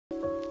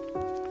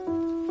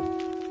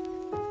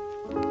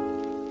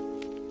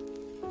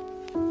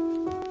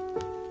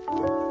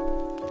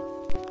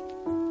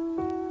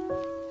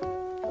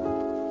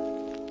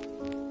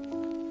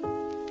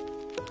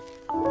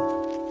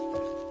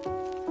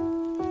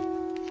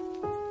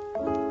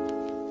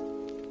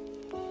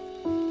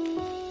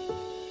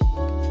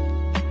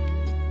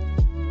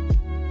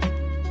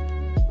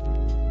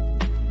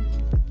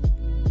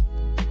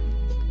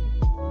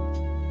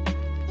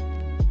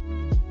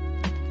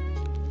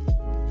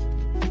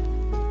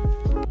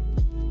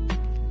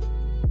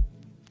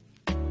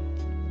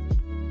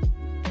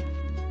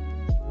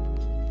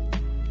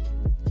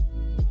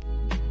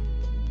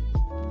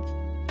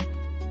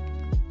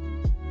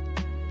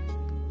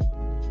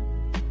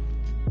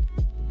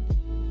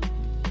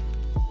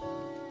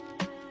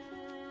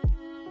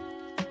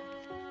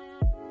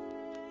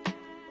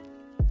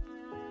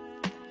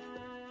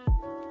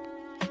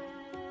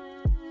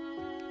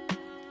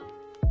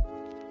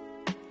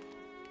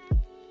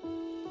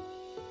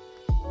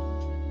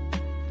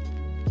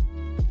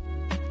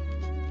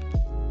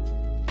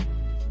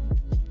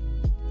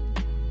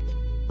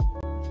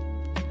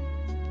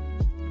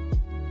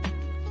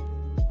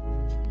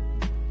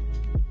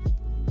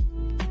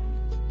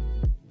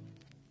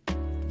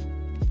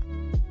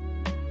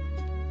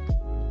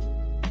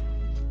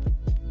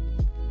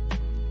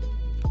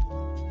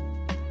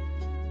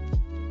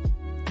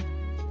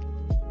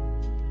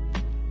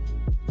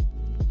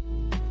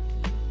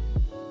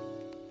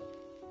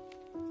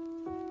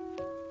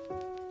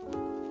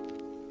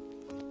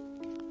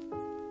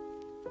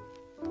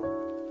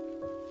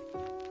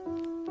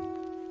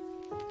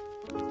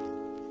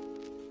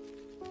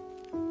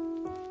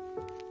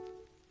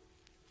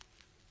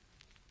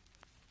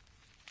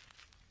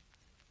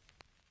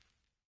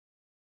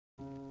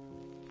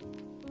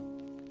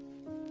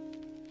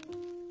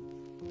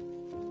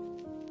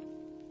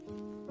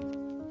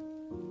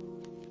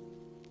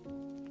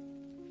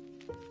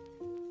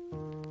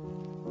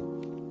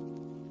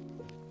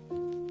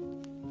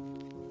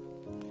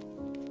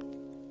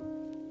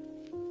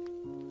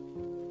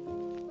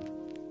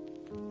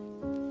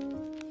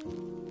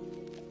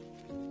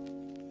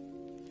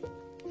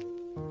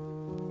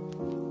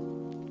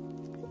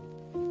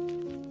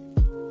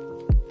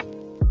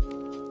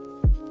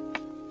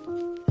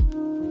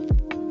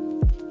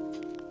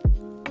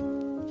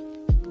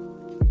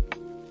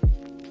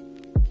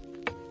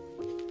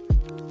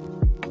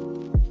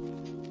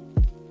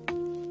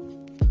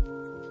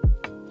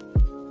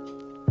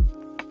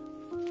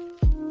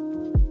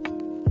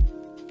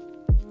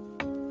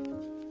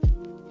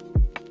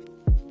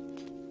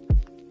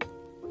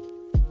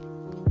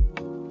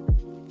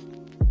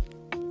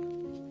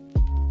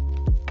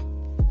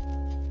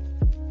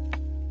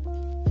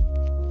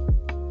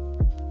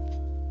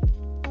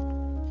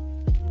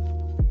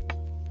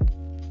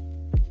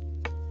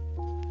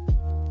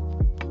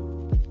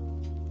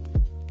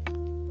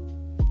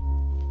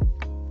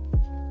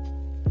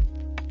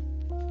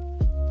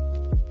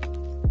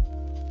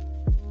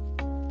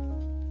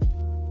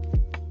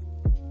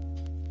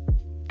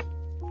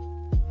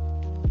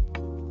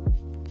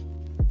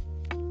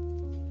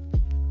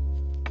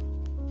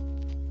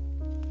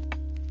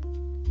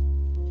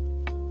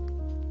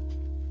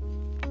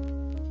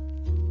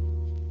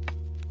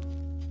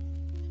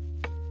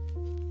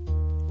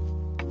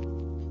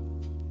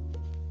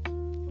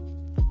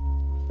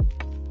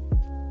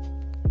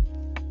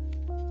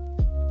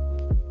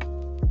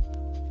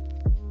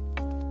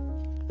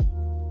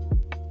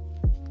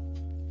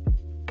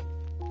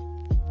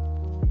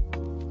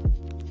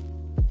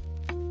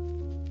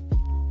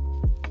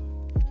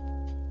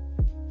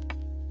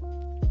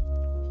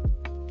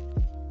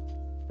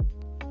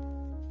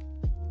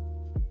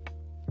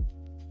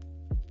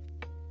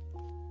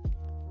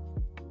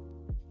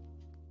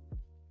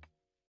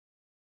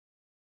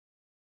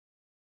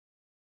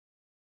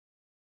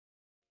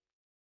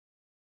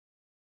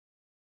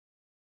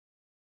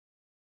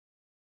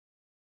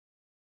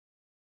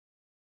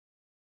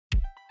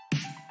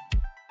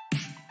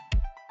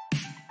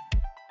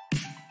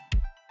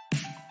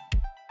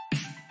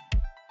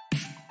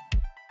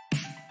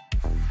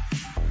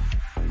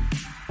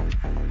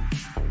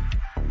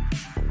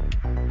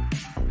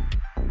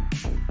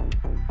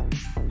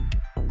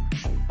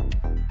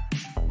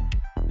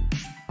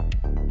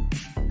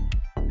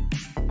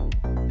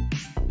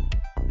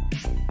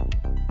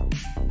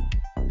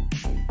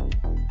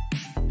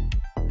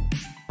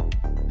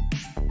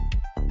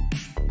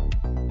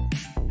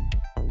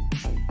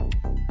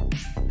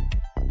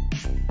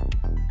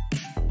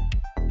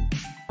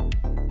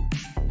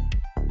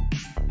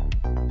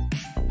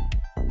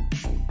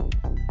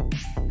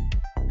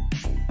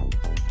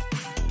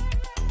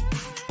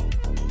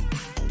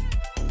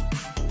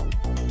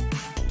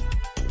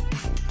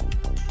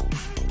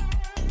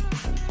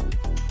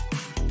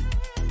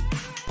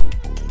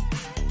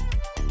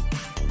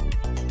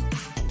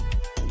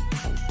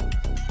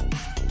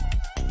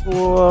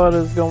What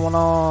is going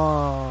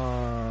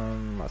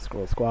on, my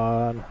Squirrel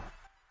Squad?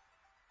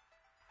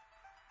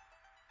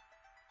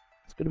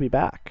 It's good to be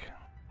back.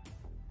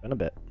 Been a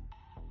bit.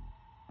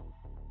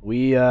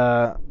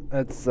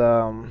 It's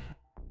been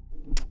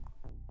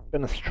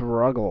a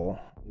struggle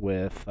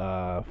with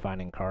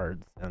finding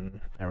cards and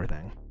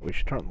everything. We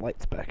should turn the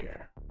lights back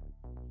here.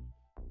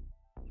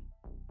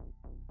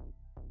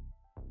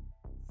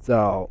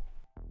 So,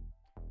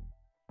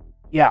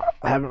 yeah,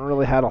 I haven't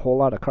really had a whole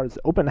lot of cards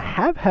open. I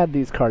have had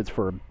these cards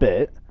for a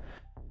bit.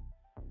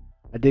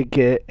 I did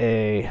get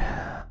a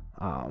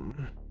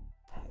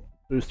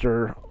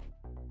booster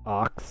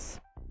Ox.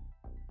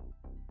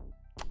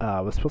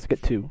 Was supposed to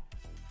get 2.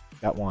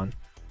 Got 1.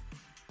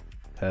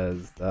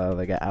 Because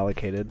they got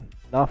allocated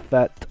enough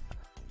that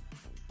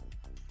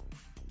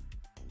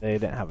they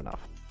didn't have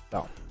enough.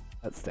 So,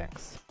 that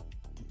stinks.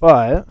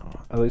 But,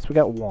 at least we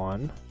got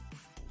 1.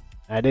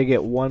 I did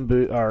get 1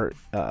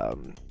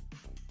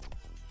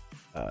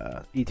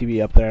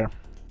 ETB up there.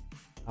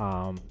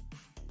 Got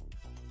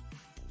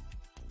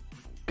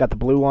the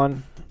blue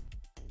one.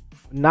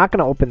 Not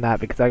gonna open that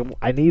because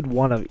I need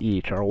one of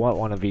each, or want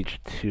one of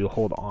each to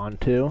hold on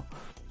to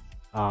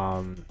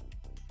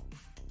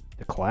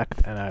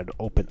collect, and I'd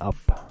open up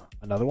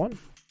another one.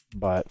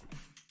 But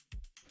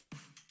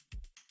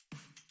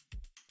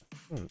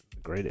the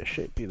greatest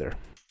shape either.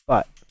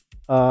 But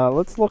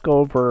let's look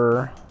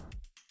over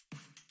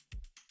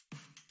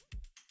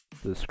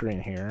the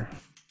screen here.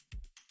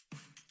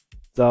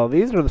 So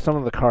these are some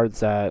of the cards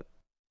that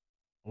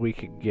we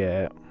could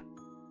get.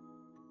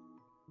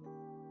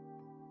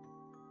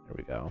 There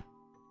we go.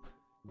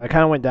 I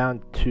kind of went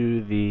down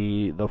to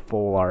the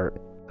full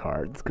art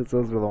cards because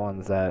those are the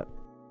ones that,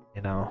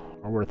 you know,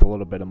 are worth a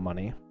little bit of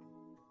money.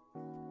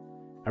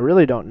 I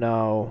really don't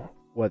know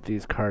what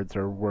these cards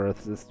are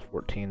worth. This is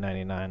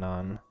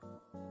 $14.99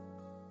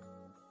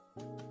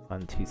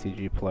 on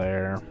TCG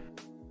Player.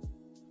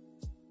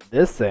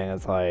 This thing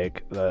is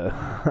like the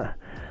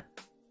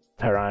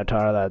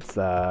Tyranitar that's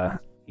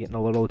eating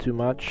a little too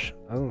much.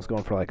 I think it's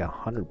going for like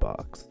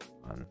 $100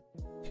 on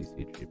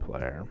TCG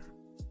Player.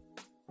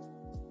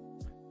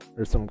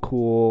 There's some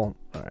cool.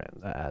 All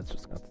right, that ad's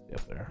just gonna stay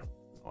up there.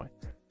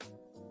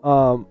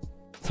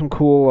 Some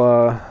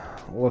cool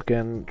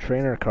looking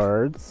trainer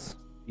cards.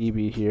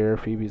 Phoebe here.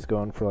 Phoebe's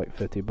going for like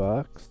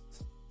 $50.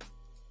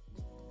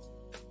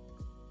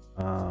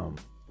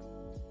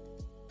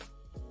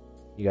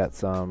 You got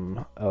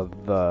some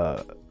of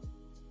the.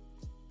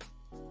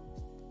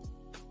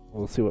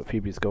 We'll see what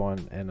Phoebe's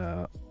going in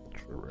a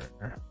ultra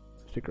rare,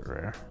 secret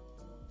rare.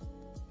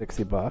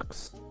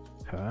 $60.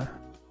 Okay.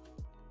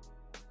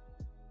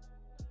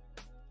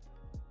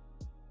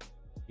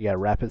 You got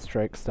rapid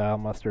strike, style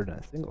mustard, and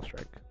a single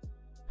strike.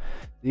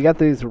 You got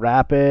these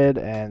rapid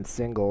and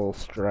single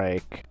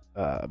strike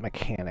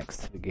mechanics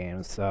to the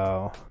game,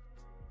 so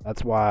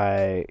that's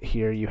why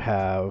here you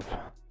have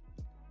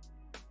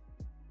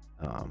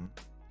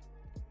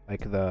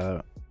like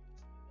the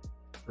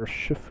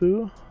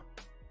Urshifu.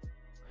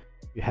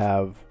 You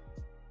have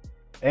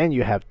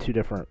 2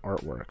 different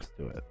artworks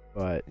to it,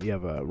 but you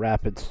have a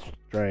rapid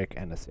strike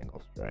and a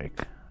single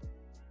strike.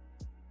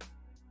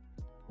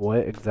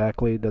 What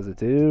exactly does it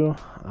do?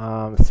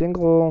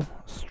 Single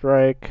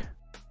strike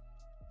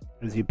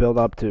is you build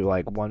up to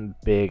like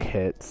big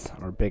hits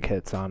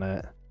on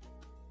it.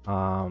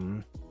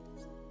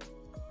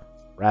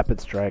 Rapid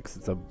strikes,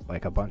 it's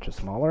like a bunch of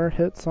smaller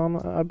hits on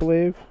it, I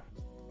believe.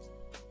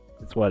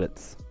 It's what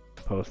it's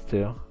supposed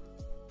to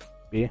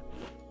be.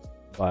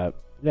 But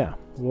yeah,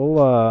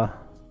 we'll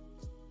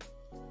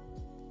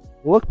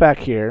look back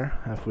here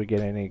if we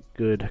get any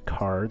good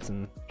cards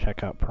and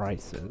check out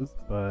prices.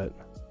 But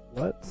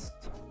let's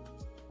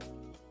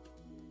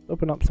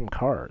open up some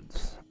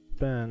cards. It's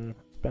been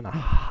a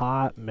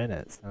hot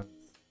minute since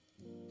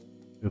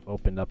we've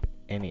opened up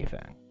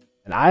anything,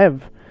 and I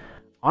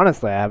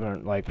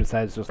haven't, like,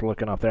 besides just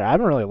looking up there, I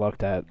haven't really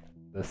looked at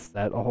this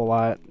set a whole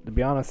lot. To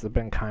be honest, I've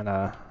been kind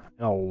of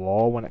in a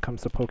lull when it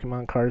comes to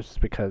Pokemon cards,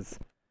 just because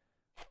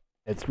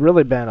it's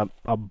really been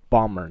a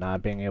bummer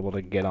not being able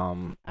to get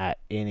them at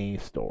any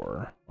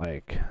store.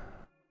 Like,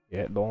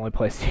 yeah, the only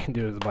place you can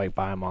do is like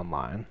buy them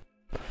online,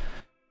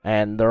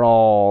 and they're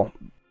all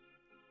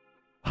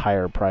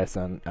higher price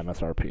than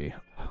MSRP.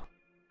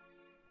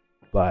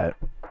 But,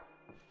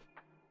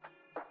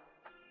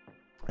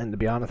 and to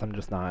be honest, I'm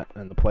just not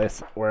in the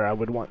place where I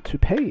would want to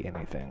pay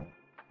anything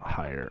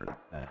higher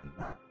than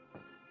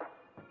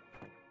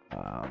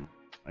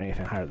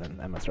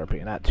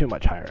MSRP, not too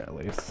much higher at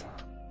least.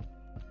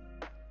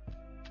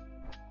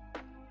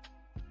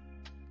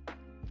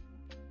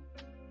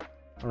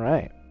 All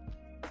right,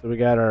 so we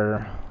got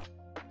a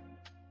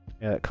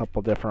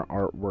couple different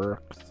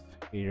artworks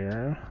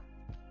here.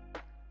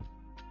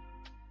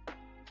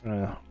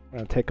 We're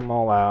gonna take them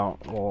all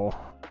out. We'll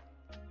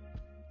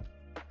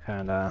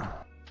kind of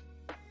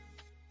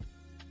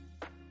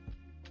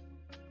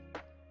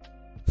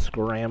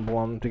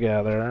scramble them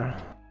together.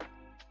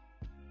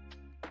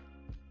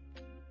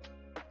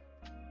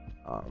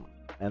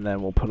 And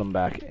then we'll put them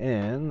back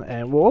in,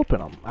 and we'll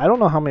open them. I don't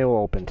know how many we'll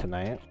open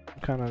tonight.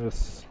 Kind of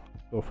just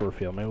go for a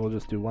feel. Maybe we'll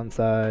just do one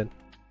side.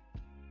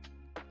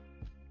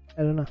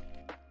 I don't know.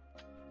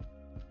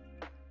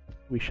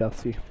 We shall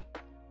see.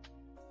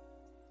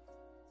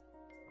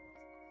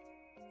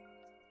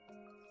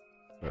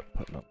 Start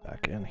putting them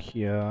back in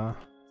here.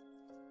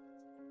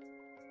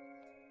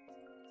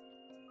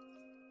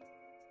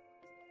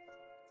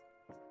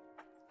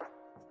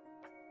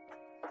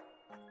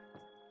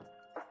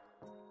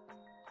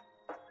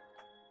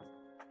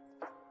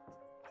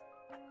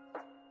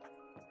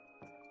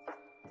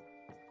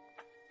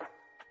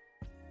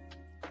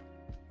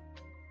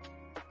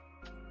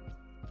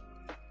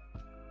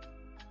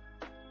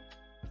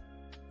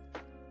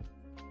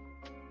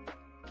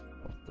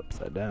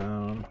 Upside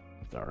down.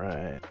 It's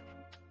alright.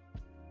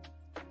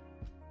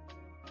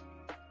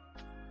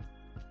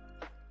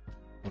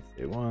 Let's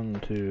see.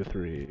 1, 2,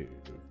 3.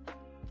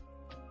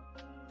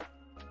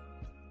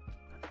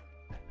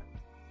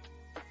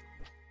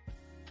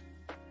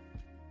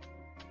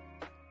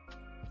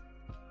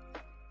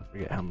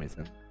 Forget how many's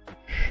in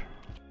each.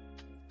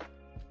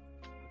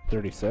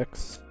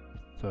 36.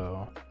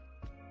 So.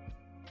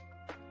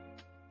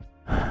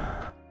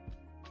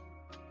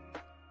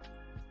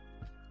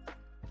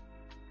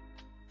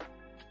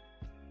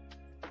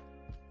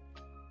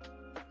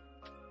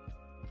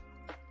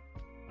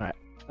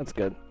 That's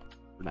good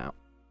for now.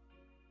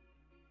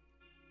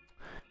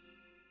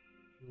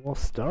 We'll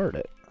start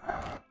it.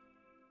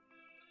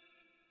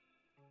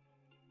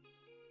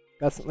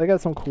 They got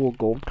some cool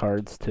gold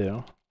cards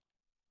too.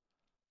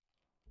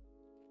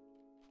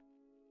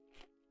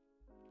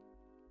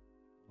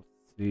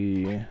 Let's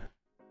see.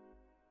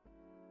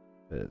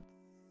 It's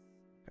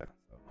okay,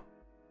 so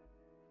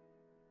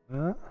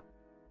that.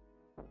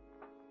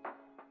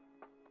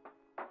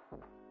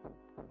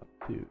 1,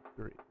 2,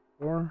 3.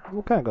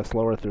 We'll kind of go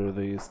slower through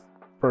these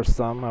first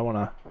some. I want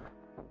to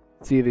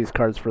see these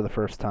cards for the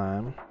first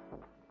time.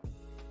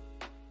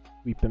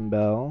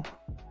 Weepinbell,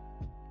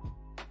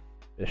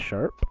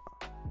 Bisharp,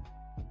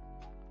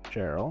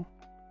 Cheryl,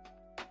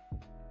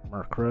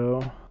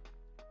 Murkrow,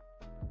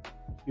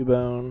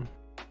 Cubone,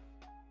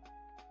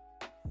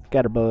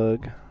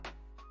 Scatterbug,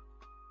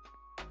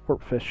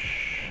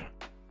 Corphish,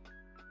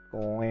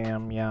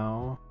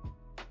 Glammeow,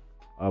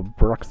 a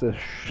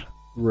Bruxish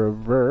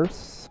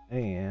Reverse,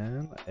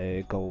 and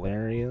a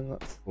Galarian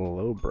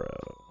Slowbro.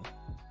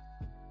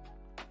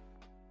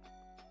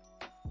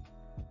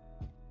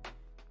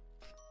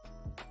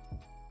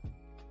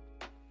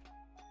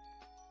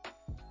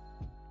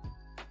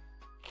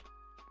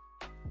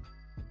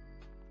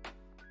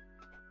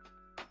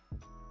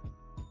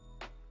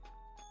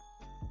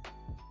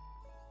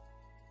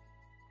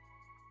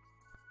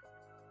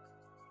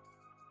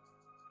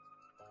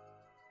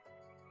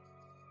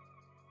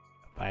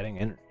 Fighting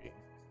Energy.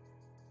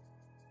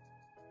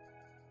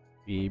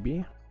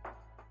 Phoebe,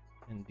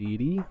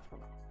 Indeedee,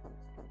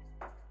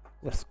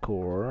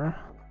 Liscor,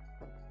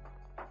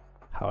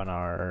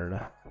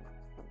 Hoenard,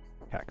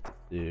 Cactus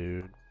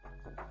Dude,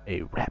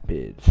 a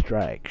Rapid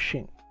Strike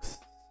Shinx,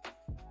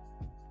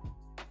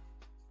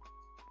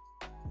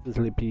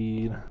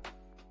 Sizzlipede,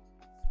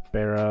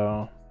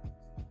 Sparrow,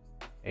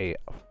 a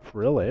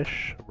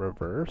Frillish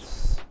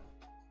Reverse,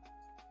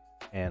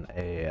 and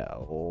a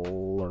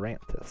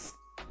Lurantis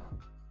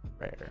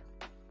Rare.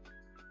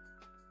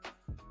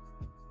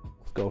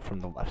 Go from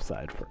the left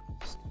side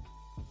first.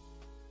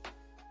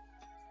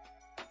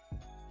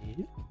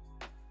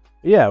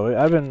 Yeah,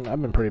 I've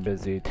been pretty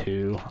busy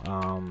too.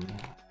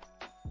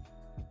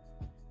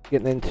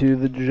 Getting into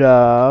the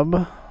job,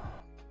 an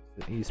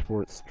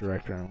esports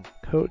director and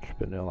coach,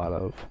 been doing a lot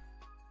of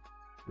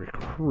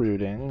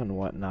recruiting and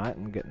whatnot,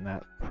 and getting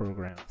that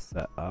program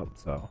set up.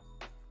 So,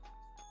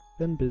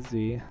 been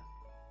busy.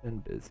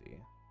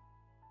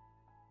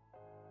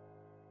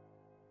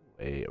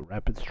 A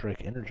Rapid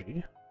Strike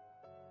Energy.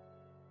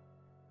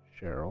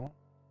 Cheryl,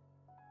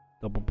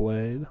 Double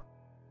Blade,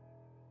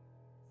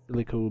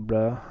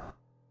 Silicobra,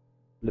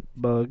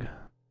 Lipbug,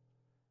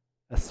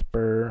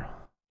 Esper,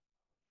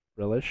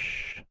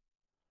 Frillish,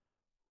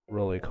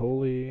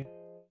 Roly-Coly,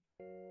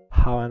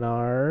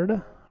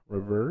 Hoenard,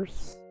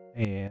 Reverse,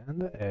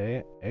 and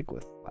a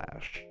Eggless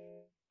Slash.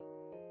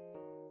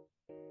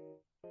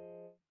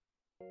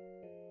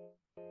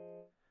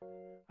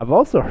 I've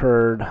also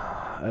heard,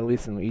 at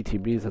least in the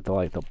ETBs, that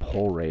the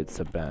pull rates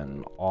have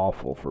been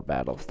awful for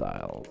battle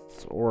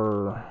styles.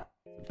 Or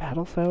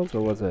battle styles,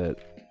 or was it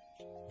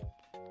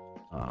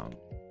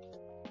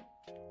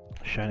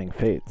Shining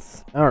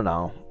Fates? I don't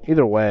know.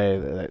 Either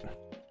way,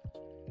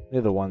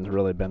 neither one's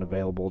really been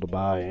available to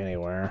buy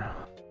anywhere.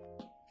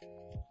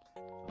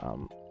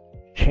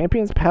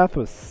 Champion's Path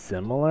was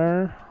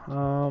similar.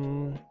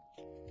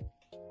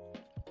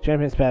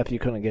 Champion's Path you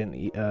couldn't get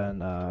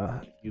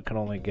you can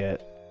only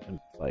get in,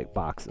 like,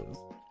 boxes.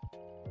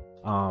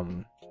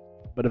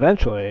 But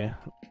eventually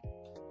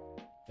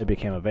it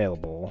became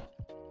available.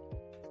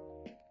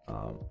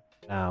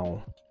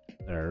 Now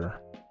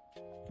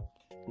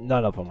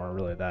none of them are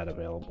really that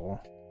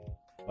available,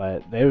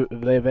 but they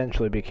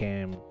eventually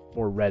became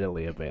more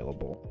readily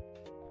available.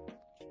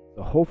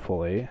 So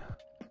hopefully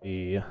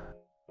the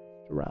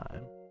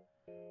rhyme.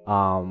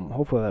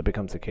 Hopefully that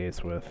becomes the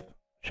case with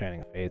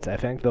Shining Fates. I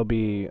think they'll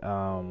be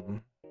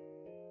once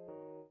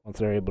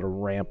they're able to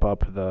ramp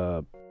up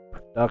the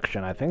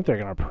production, I think they're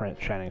gonna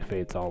print Shining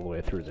Fates all the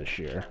way through this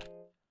year.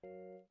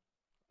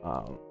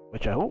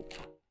 Which I hope,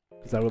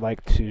 because I would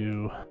like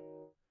to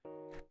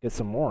get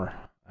some more.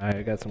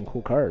 I got some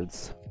cool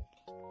cards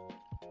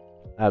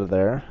out of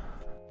there,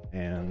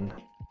 and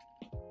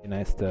it'd be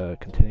nice to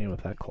continue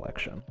with that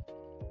collection.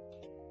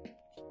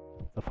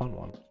 It's a fun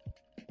one.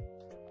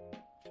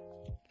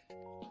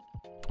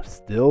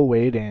 Still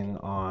waiting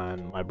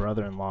on my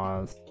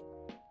brother-in-law's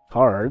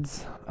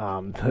cards.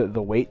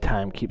 The wait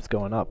time keeps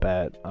going up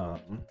at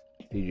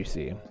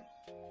CGC.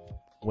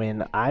 When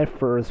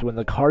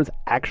the cards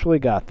actually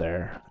got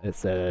there, it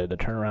said the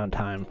turnaround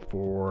time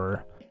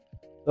for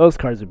those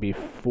cards would be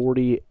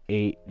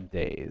 48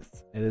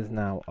 days. It is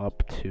now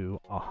up to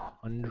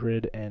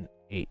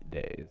 108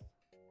 days,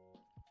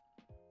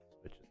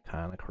 which is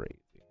kind of crazy.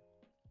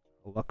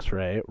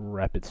 Luxray,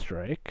 Rapid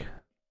Strike,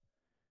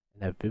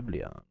 and a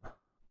Vivillon.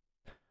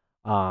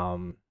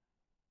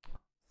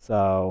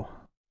 So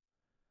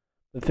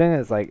the thing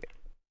is, like,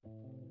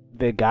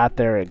 they got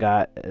there, I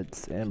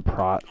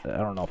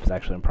don't know if it's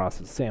actually in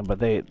processing, but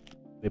they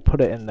put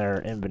it in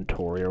their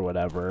inventory or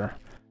whatever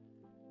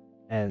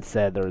and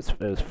said it was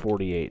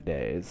 48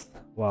 days.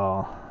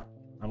 Well,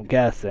 I'm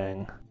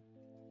guessing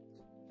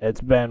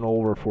it's been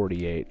over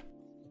 48.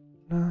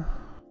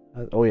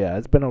 Oh yeah,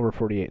 it's been over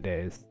 48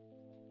 days.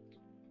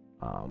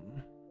 Because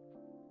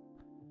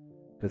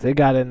they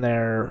got in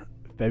there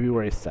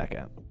February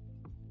 2nd.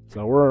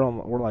 So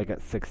we're like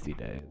at 60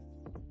 days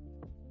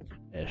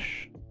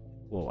ish.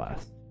 A little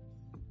less.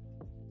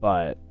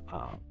 But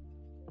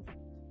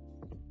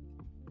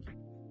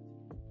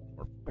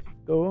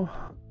Perfecto,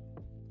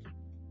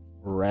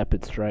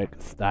 Rapid Strike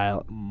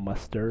Style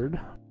Mustard,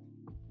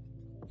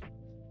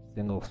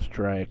 Single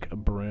Strike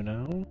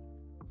Bruno.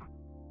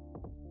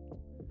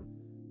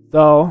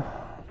 So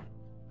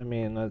I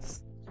mean,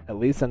 that's at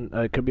least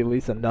it could be at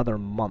least another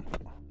month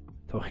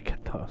till we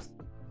get those.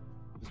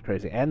 It's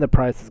crazy. And the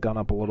price has gone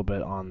up a little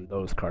bit on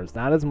those cards.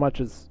 Not as much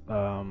as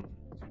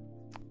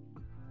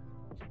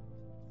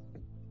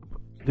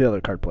the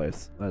other card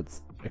place.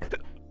 That's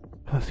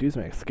excuse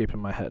me, escaping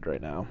my head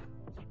right now.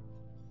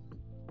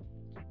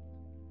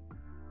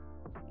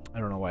 I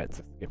don't know why it's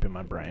escaping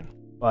my brain,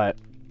 but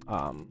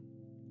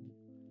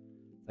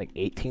like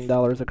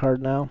 $18 a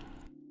card now.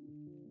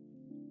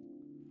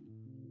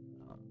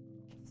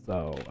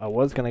 So I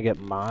was gonna get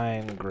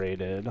mine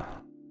graded.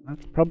 I'm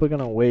probably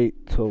gonna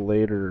wait till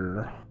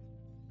later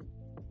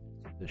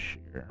this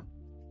year.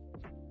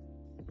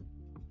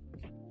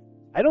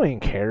 I don't even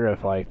care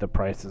if like the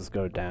prices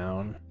go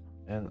down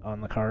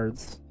on the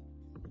cards.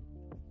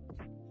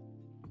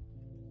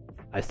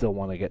 I still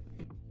want to get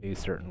these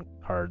certain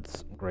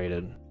cards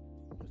graded.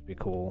 It'd be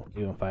cool,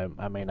 even if I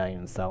may not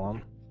even sell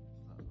them.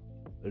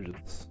 They're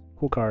just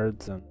cool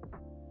cards, and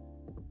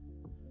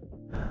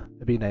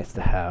it'd be nice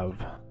to have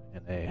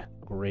in a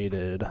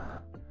graded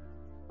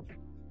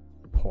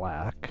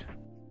plaque.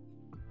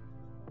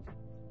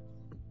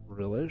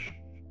 Relish,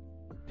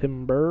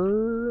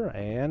 Timber,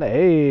 and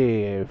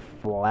a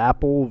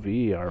Flapple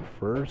V, our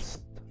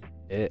first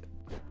hit.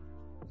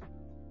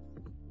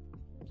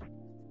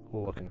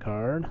 Cool looking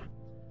card.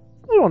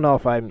 I don't know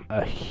if I'm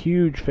a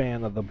huge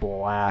fan of the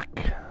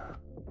black.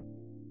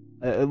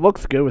 It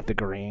looks good with the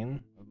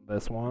green,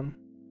 this one.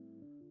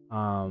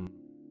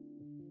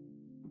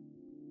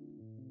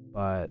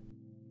 But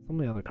some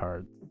of the other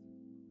cards,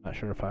 not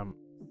sure if I'm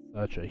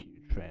such a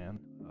huge fan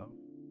of.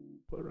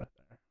 Put it right there.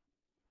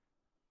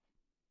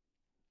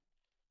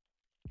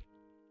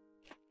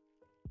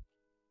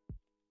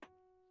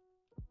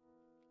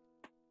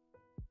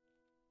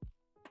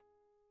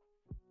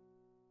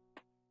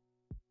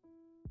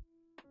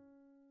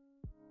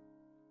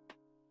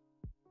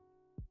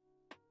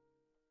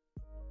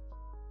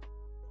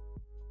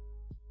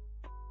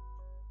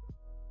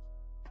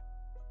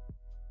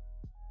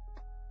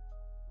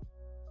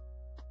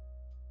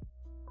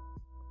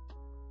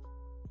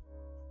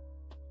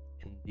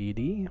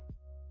 Indeedy.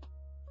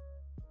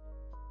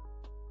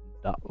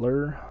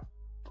 Dottler.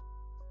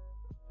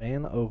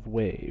 Fan of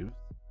Waves.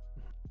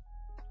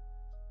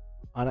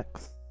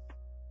 Onyx.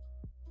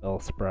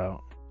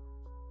 Bellsprout.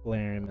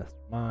 Galarian Mr.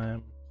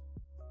 Mime.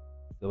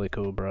 Silly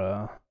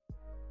Cobra.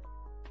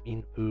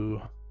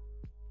 Minfu.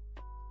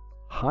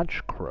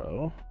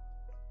 Honchkrow.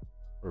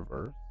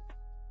 Reverse.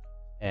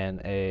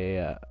 And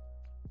a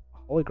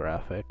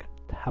holographic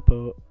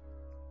Tapu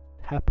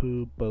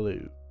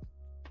Baloo.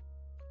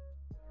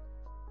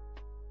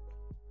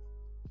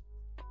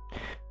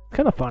 It's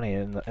kind of funny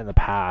in the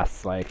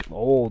past, like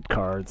old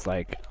cards,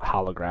 like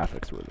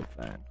holographics were the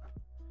thing.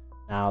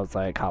 Now it's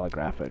like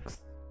holographics,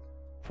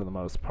 for the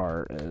most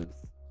part, is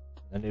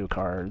the new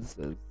cards.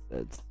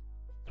 It's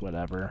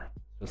whatever,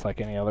 just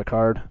like any other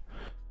card.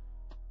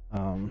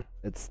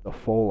 It's the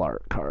full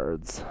art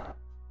cards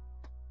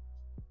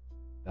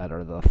that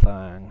are the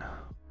thing.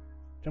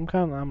 which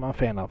I'm a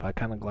fan of. I'm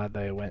kind of glad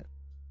they went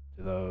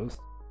to those.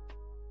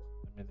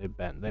 I mean,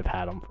 they've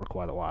had them for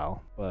quite a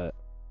while, but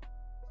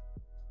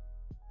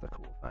it's a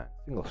cool thing.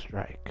 Single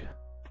strike,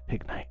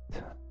 Ignite,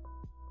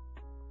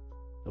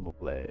 Double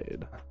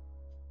Blade,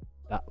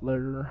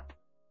 Dattler,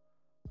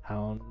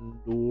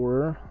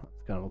 Houndour.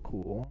 That's kind of a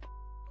cool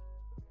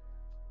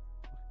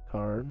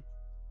card.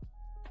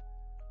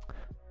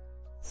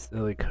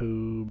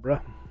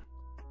 Silicobra,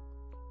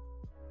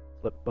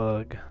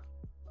 Flipbug,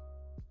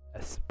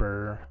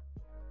 Esper,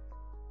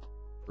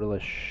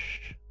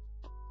 Frillish,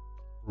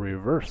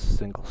 Reverse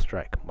Single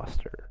Strike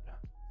Mustard,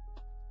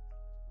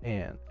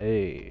 and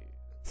a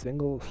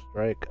Single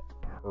Strike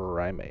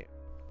Primate.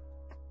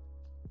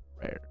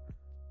 Rare.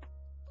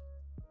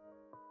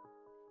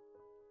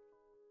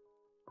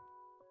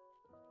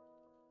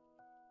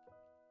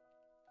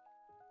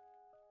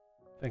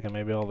 Thinking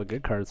maybe all the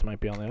good cards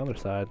might be on the other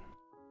side.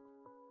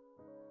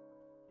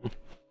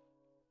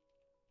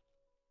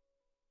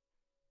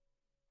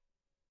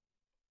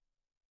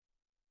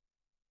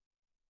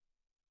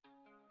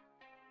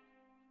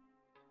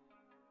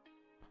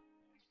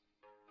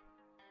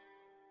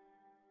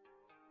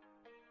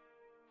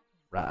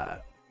 Right,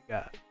 we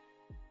got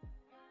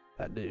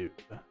that dude.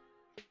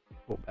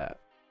 Pull back.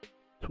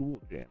 Tool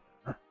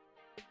Jammer.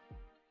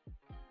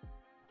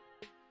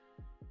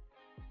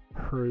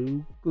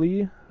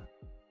 Krugly.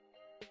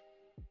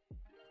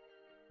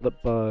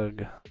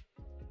 Flipbug.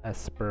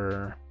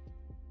 Esper.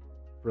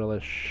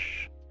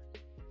 Frillish.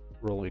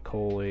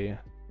 Roly-Coly.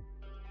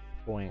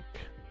 Boink.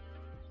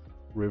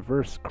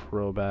 Reverse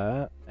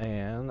Crobat.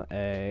 And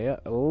a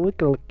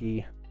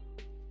Lickilicky.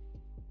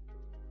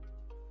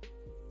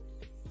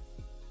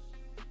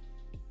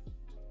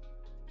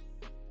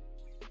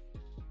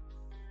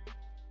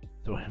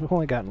 So we've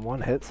only gotten one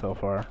hit so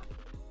far.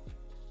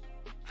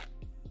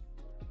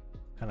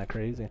 Kinda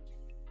crazy.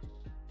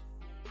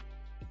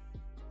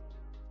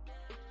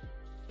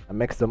 I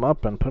mixed them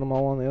up and put them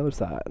all on the other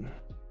side.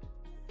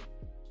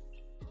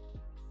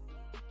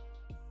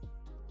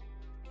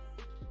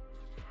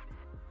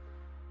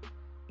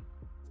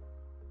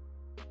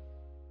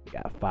 We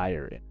got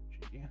Fire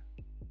Energy.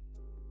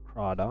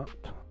 Crawdont.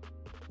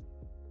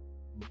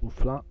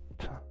 Bouffalant.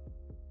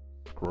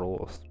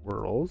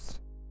 Swirls.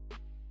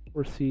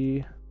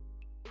 Horsey,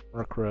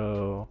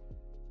 Murkrow,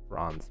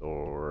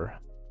 Bronzor,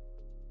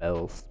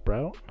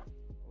 Bellsprout,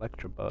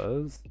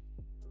 Electabuzz,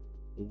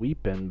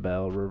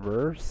 Weepinbell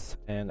Reverse,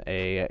 and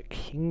a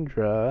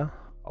Kingdra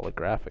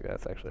holographic.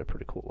 That's actually a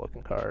pretty cool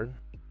looking card.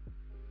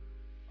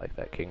 I like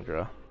that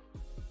Kingdra.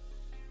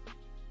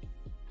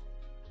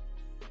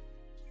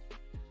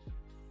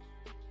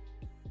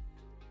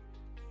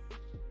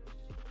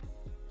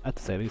 I have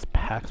to say, these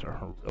packs are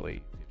really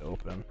easy to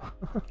open.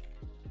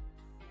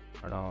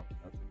 I don't know if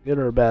that's a good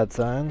or a bad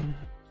sign.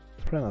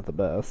 It's probably not the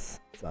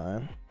best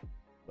sign,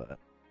 but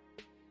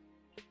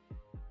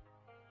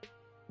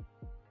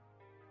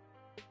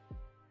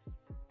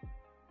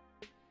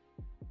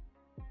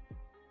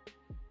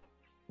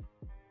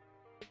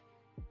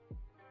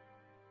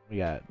we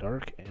got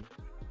Dark and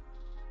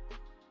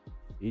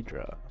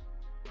Seadra.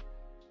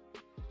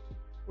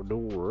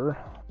 Door.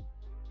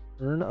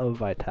 Urn of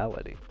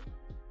Vitality.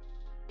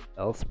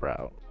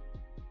 Bellsprout.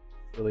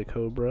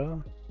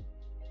 Silicobra.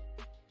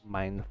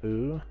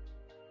 Mindfu,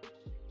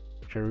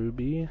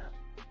 Cherubi,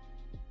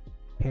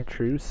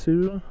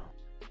 Pantrusu,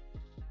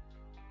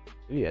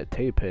 yeah,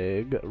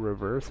 Tapig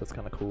Reverse, that's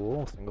kind of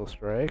cool, Single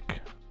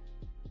Strike,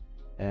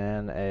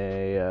 and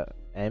a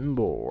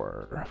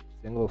Emboar,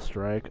 Single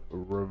Strike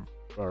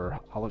or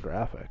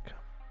holographic.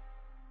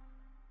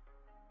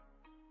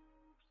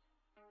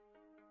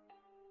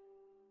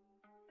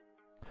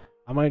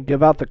 I'm gonna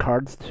give out the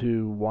cards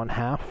to one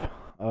half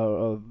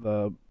of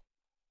the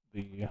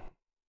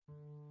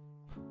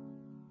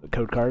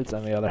code cards,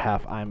 and the other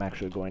half I'm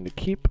actually going to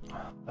keep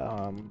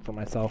for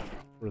myself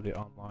for the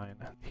online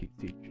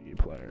TCG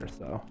player.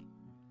 So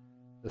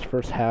this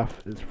first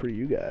half is for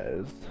you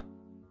guys.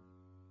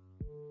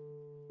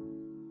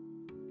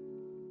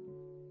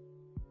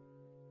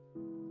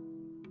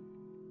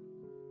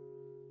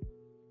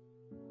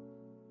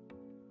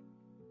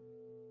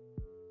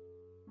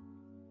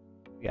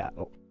 Yeah,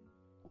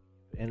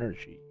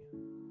 Energy,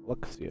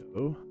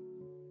 Luxio,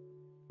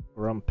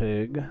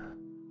 Grumpig,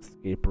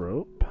 Escape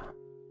Rope,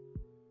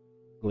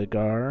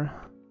 Gligar,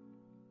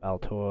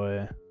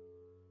 Baltoy,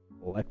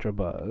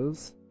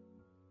 Electabuzz,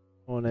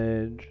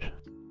 Honedge,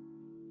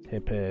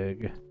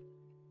 Tapig,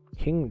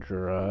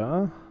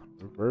 Kingdra,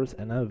 Reverse,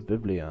 and a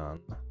Vivillon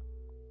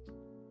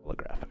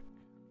holographic.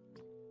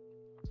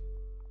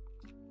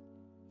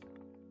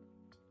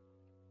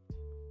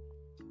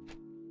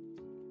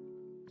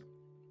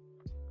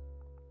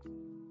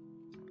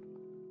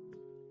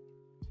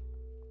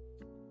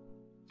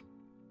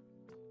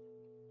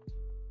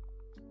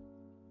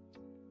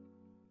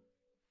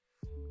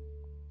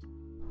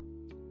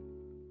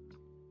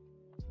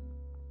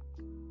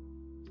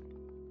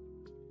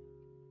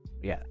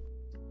 Yeah,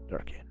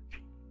 Dark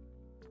Energy,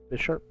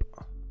 Bisharp,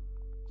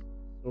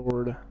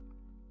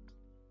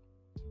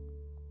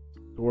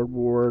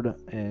 Swordward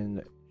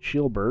and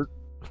Shieldbert.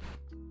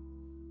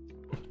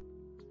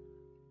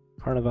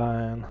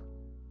 Carnivine,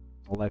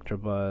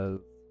 Electabuzz,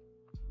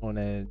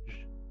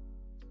 Onage,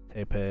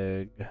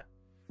 Tepig,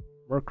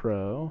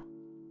 Murkrow,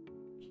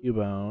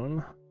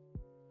 Cubone,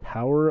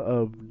 Tower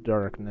of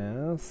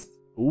Darkness.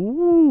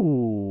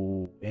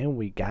 Ooh, and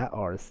we got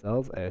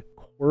ourselves a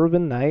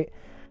Corviknight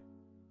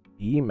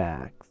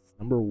VMAX,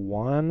 number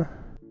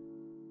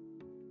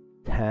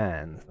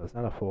 110. So it's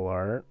not a full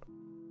art.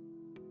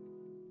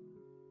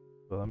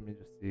 So let me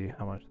just see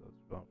how much those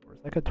are going for.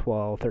 It's like a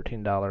 $12,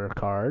 $13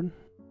 card.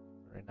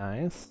 Very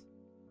nice.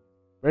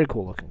 Very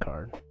cool looking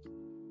card.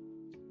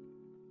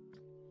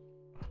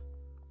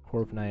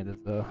 Corviknight is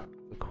a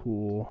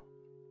cool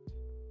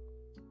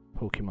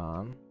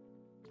Pokemon.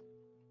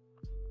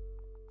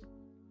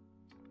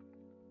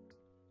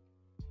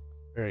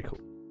 Very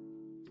cool.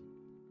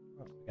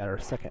 Oh, we got our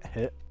second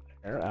hit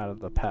there out of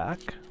the pack.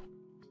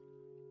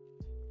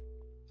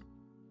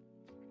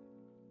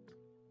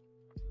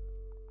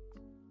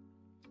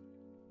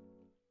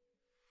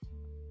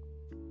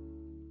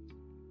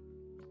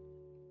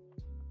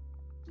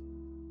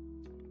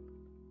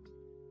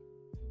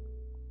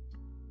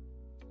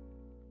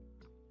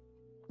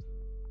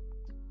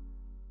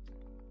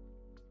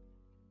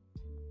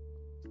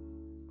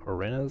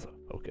 Corena's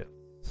Focus.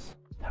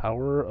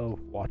 Tower of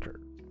Water.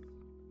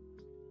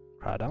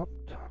 Crawdaunt.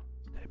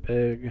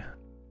 Tepig.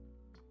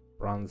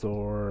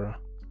 Bronzor.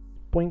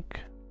 Spoink.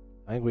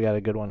 I think we got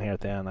a good one here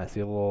at the end. I see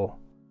a little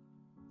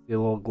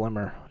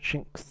glimmer.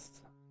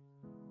 Shinx.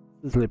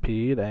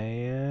 Sizzlipede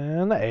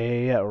and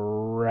a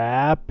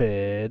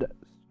Rapid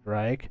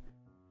Strike.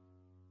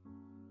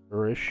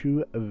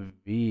 Urshifu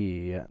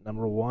V.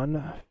 Number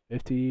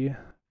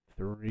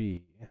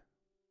 153.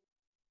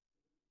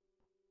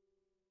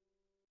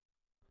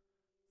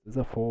 This is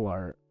a full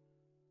art.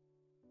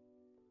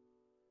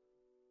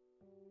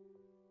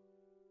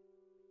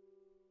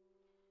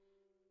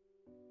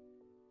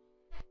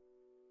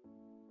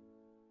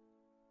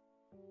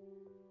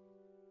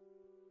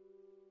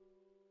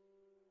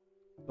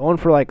 Going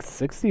for like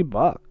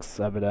 $60,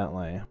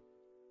 evidently.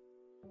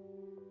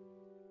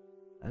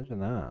 Imagine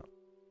that.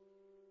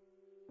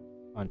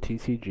 On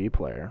TCG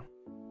Player.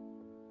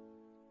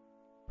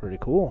 Pretty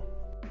cool.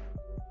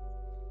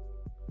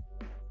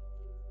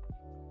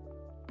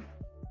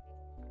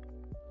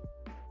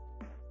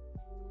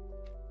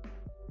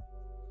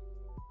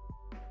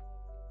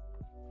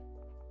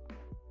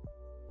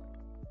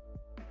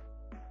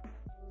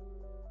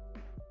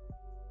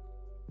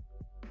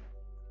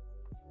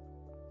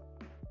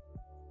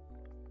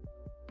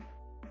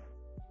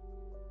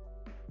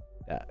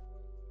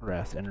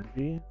 Grass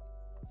Energy,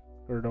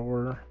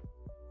 Gurdor,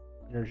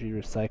 Energy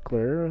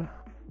Recycler,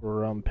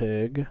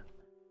 Rumpig,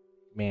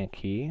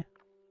 Mankey,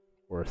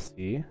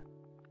 Horsey,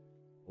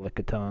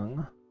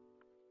 Lickitung,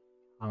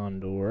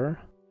 Houndour,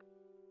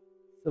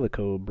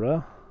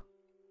 Silicobra,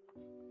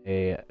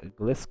 a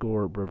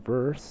Gliscor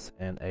Reverse,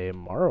 and a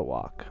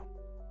Marowak. I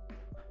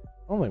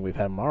don't think we've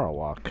had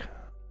Marowak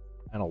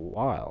in a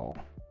while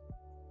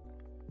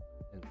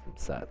in some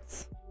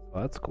sets, so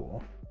that's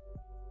cool.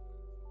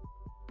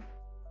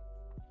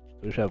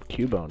 We should have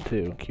Cubone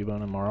too.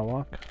 Cubone and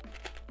Marowak.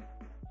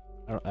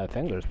 I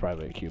think there's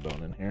probably a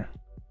Cubone in here.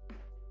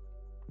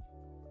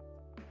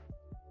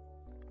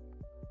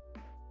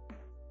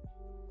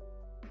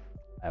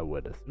 I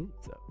would assume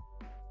so.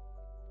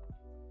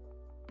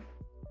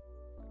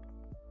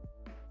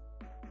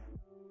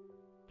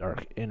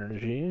 Dark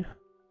Energy.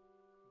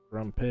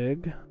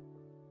 Grumpig.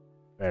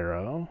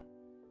 Pharaoh.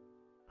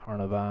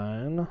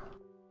 Carnivine.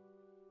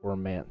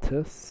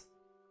 Formantis.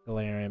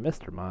 Galarian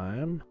Mr.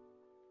 Mime.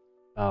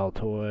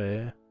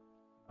 Baltoy,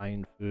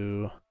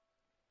 Mindfu,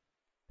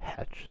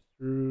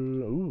 Hatchthrough,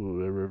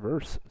 ooh, a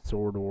reverse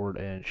Swordward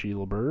and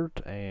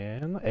Shieldbert,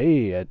 and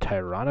a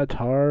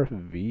Tyranitar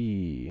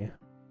V.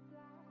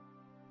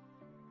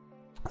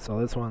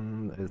 So this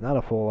one is not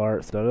a full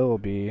art, so it'll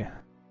be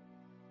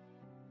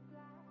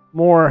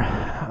more,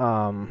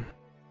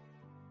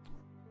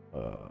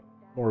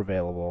 more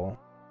available.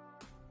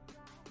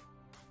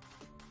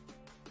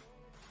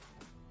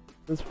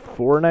 This is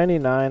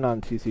 $4.99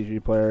 on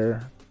TCG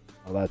Player.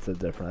 Oh, that's a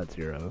different, that's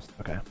euros.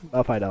 Okay,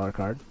 about $5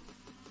 card.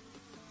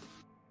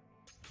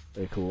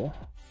 Very cool.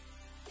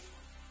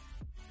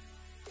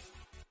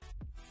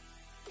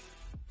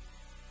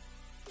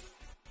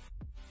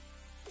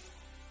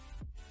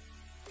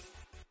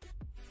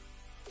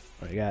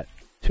 We got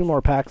 2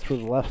 more packs for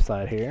the left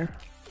side here.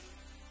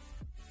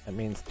 That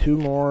means 2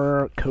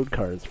 more code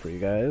cards for you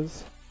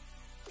guys.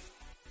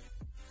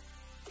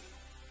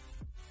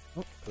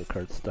 Oh, code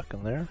card's stuck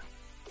in there.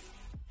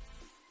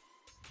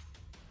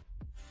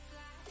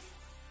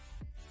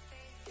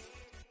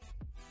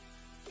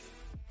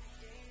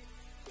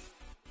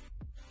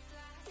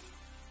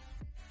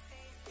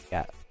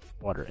 Got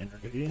Water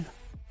Energy,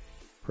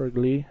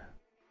 Purgly,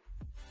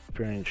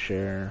 Experience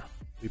Share,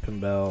 Weeping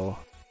Bell,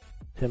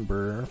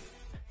 Timber.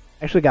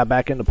 Actually got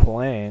back into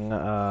playing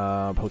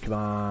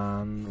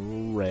Pokemon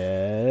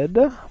Red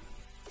on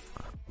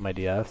my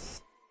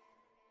DS.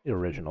 The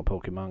original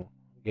Pokemon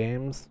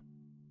games.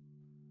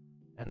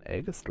 And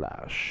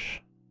Aegislash.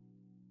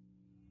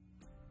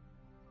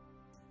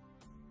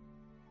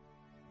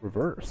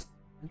 Reverse.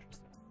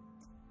 Interesting.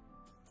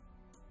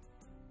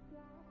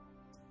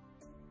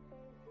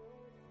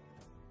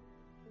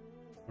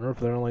 I wonder if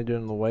they're only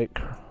doing the white.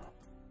 That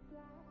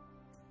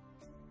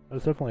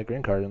was definitely a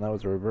green card, and that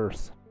was a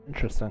reverse.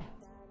 Interesting.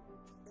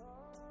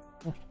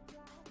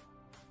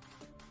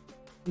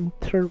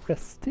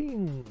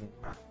 Interesting.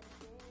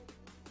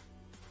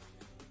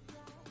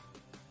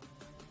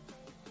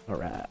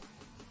 Alright.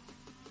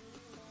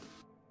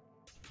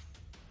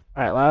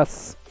 Alright,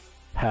 last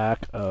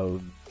pack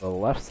of the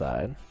left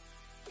side.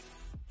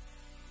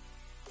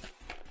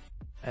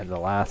 And the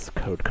last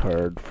code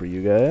card for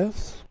you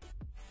guys.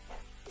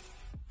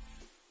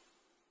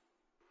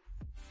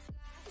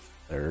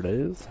 There it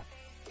is.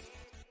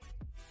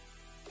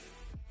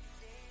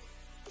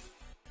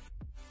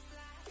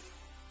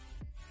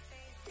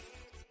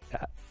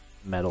 Got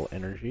Metal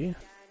Energy,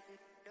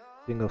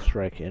 Single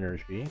Strike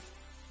Energy,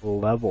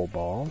 Level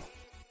Ball,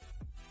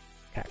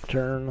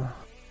 Cacturn,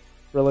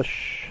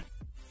 Relish,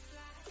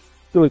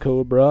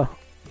 Silicobra,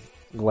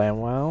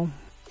 Glamwow,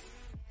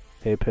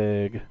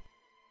 Tepig,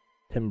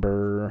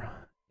 Timber,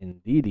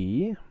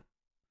 Indeedee,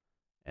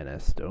 and a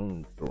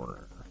Stone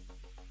Thorner.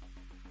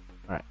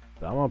 Alright,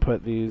 so I'm gonna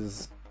put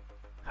these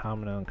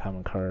common and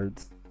uncommon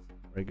cards,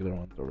 regular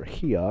ones over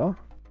here.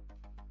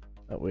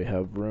 That we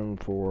have room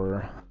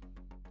for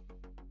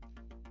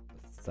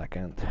the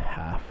second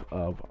half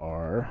of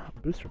our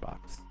booster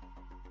box.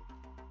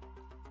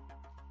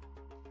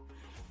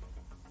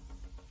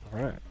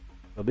 Alright,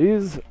 so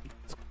these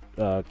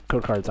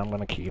code cards I'm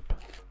gonna keep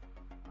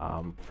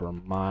for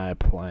my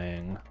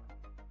playing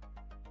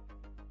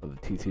of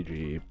the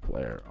TCG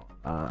Player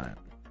Online.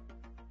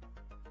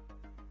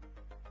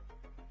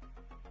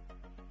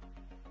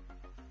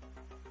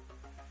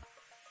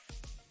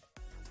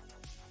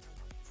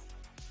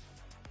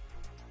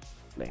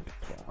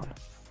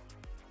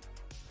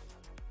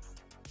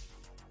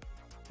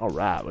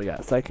 Alright, we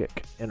got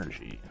Psychic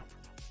Energy.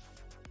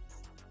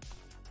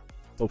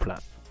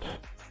 Oplant.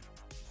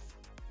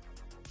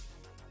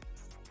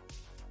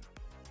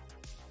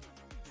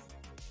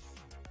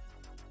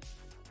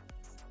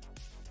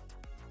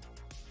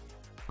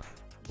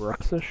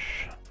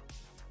 Bruxish.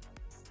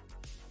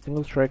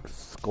 Single Strike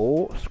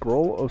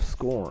Scroll of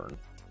Scorn.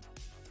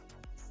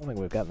 I don't think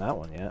we've gotten that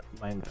one yet.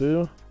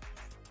 Mindfu.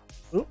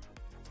 Oop.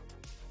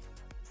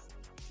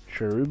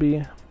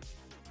 Cherubi.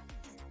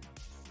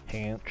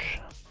 Hanch.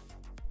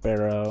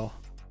 Sparrow.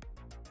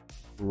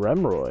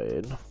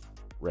 Remoraid.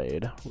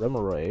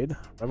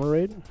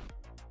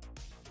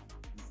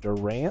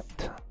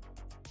 Durant.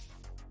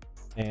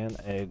 And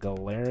a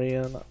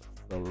Galarian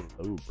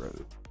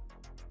Slowbro.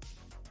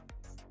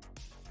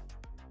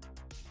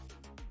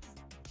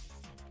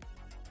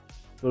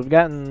 So we've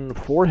gotten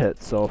 4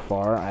 hits so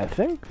far. I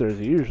think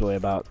there's usually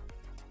about,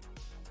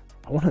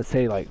 I want to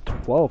say like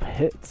 12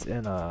 hits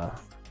in a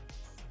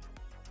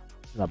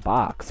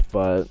box,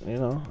 but you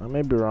know, I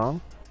may be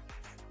wrong.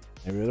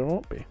 Maybe there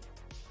won't be.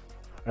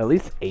 Or at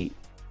least 8.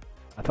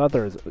 I thought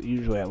there was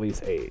usually at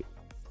least 8.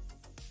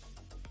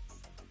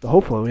 So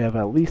hopefully we have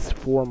at least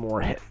 4 more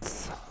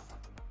hits.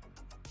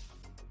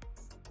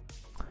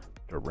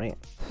 Durant.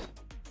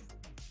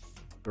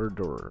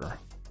 Durdur.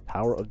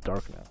 Tower of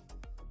Darkness.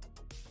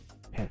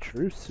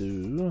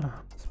 Pantrusu,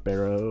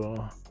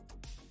 Sparrow,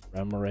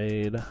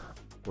 Remoraid,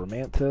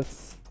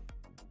 Romantis,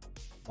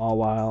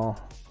 Mawile,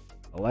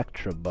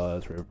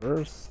 Electabuzz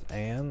Reverse,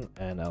 and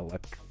an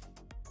Electivire?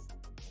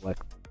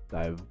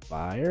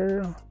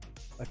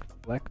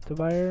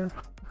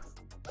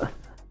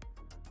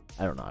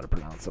 I don't know how to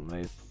pronounce some of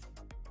these.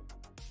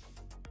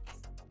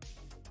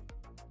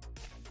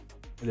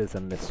 It is a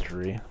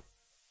mystery.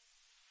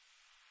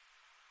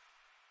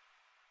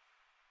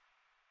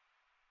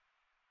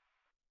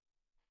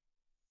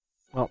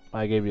 Well,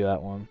 I gave you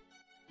that one.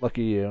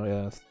 Lucky you,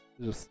 yes.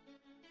 Just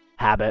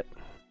habit.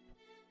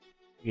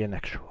 Get an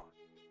extra one.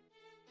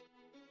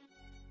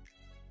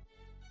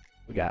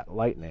 We got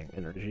Lightning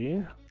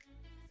Energy,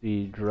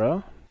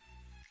 Seadra,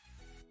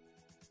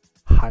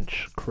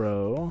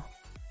 Honchkrow,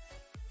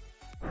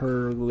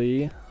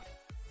 Hurley,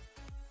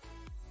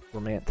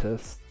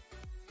 Romantis,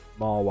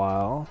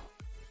 Mawile,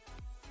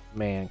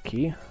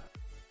 Mankey,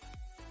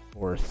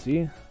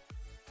 Horsey,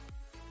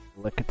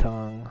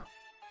 Lickitung,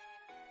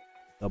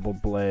 Double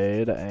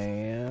Blade,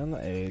 and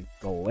a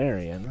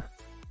Galarian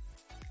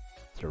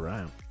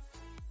Surround.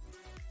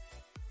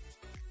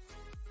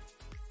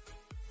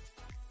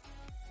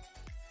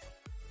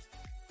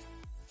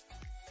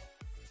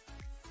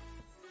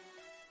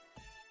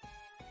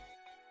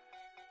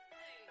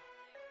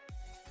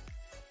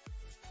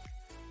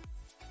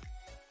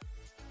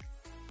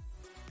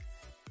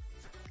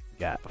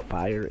 Got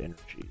Fire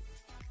Energy,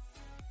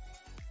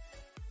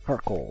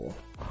 Harkle,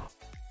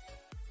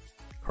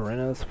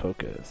 Corinna's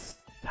Focus,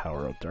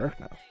 Tower of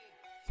Darkness,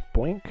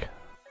 Spoink,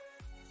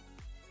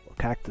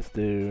 Cactus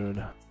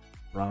Dude,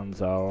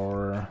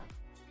 Bronzor,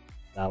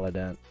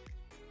 Saladin,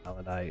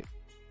 Saladite,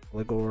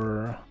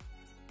 Ligor,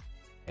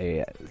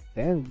 a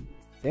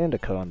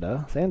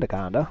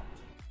Sandaconda,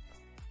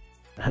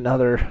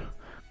 another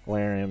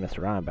Galarian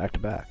Mr. Rhyme back to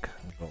back.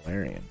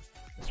 Galarian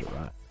Mr.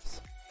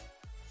 Rhymes.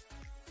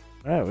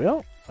 Alright,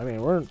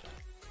 we're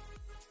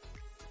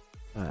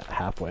not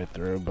halfway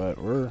through, but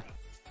we're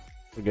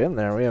getting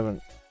there. We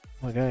haven't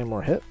got any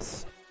more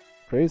hits.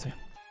 Crazy.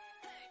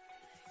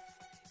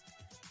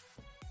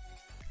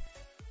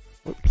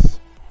 Whoops.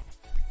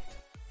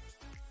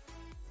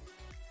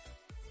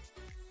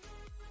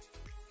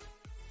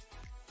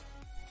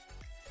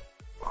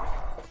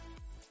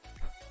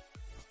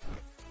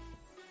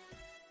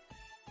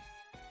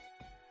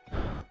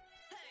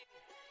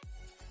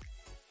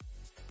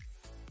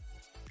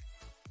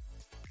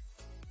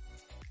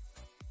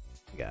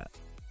 We got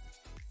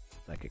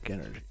Psychic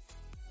Energy.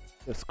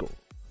 Fiscal.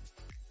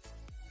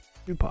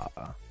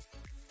 Chupa.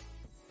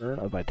 Urn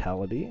of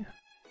Vitality.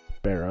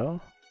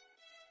 Sparrow.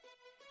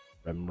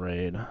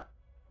 Remoraid.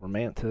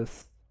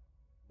 Romantis.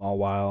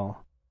 Mawile.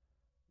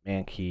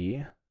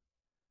 Mankey.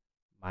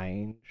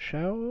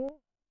 Mineshadow.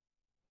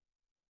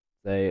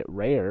 A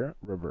rare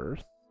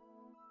reverse.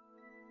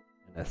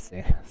 And a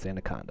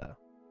Sandaconda.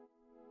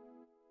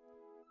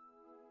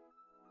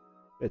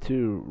 We got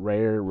 2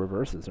 rare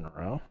reverses in a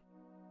row.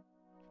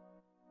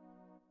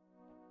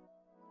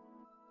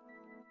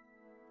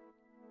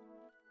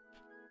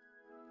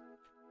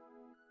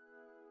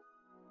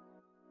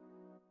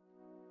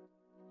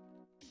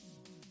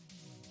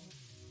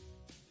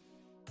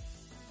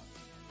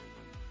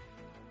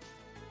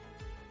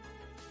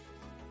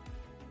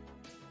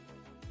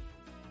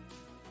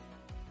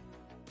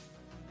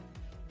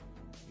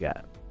 We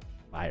got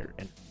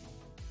Byron,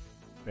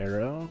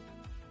 Pharaoh,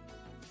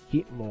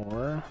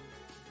 Heatmore,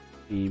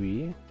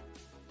 Phoebe,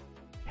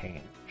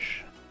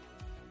 Panch,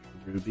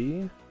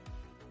 Ruby,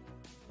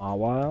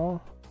 Mawile,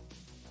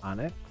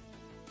 Onyx,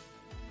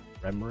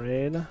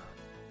 Remoraid,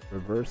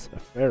 Reverse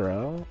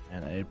Pharaoh,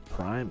 and a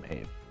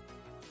Primeape.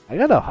 I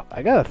got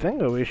a thing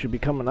that we should be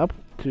coming up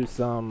to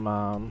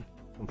some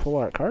full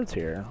art cards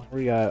here.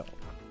 We got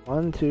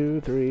 1,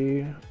 2,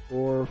 3,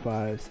 4,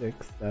 5,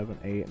 6, 7,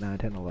 8, 9,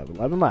 10, 11.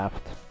 11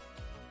 left.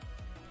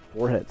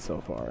 4 hits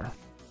so far.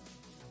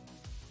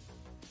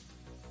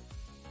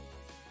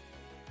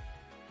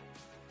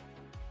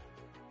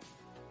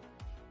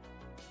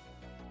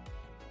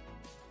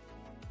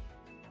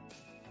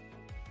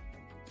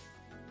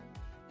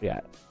 Yeah,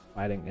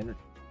 Fighting Energy.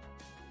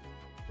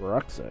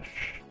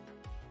 Bruxish.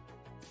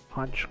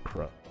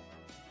 Honchkrow.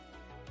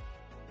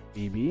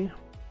 BB.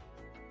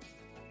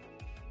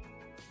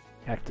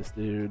 Cactus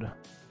Dude.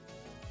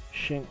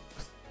 Shinx.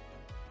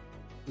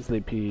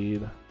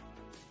 Sleepede.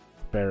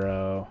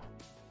 Sparrow.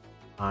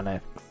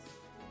 Onyx.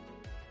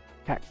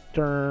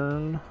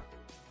 Cacturn.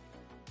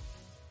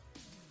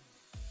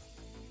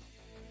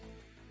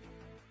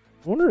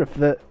 I wonder if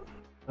that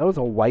was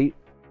a white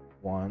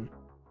one.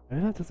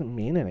 Maybe that doesn't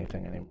mean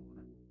anything anymore.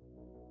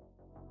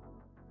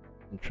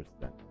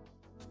 Interesting.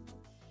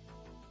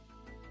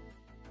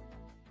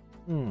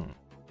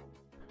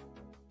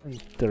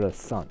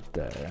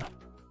 Interessante.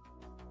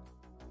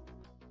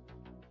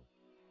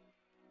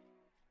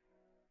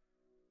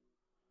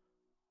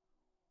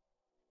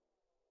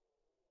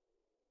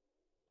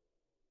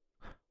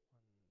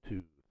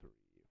 Two, three,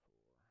 four.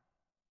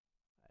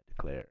 I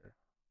declare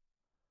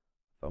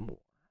Fumble.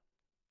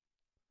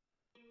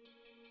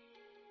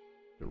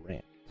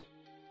 Durant.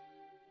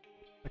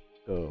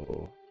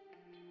 Echo.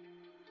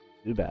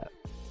 Zubat.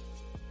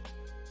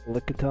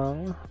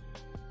 Lickitung.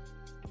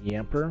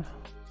 Yamper.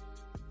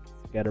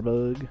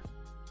 Scatterbug.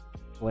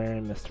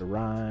 Galarian Mr.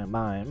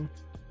 Mime.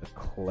 A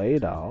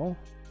Claydol.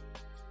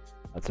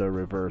 That's a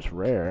reverse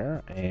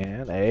rare.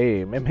 And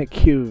a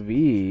Mimikyu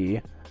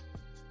V.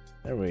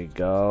 There we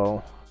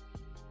go.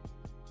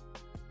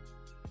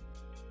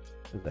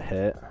 There's a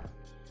hit.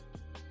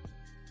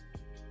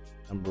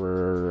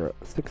 Number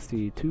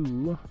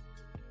 62.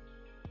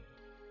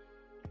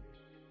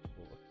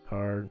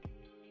 Card.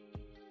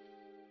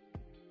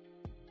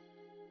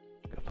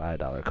 A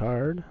 $5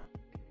 card.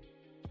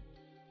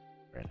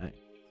 Very nice.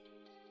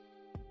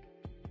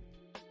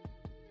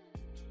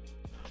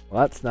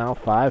 Well, that's now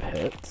 5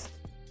 hits.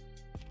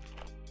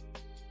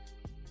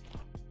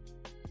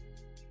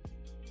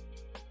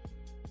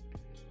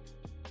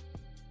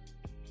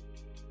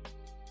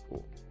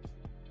 Cool.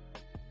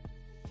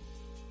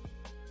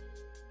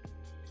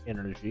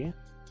 Energy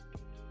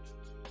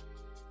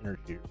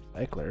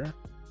Recycler,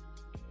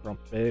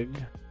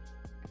 Grumpig,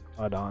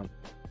 Audont,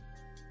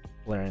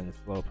 Galarian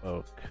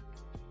Slowpoke,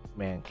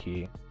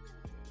 Mankey,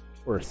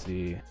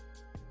 Horsey,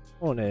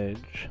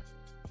 Onage,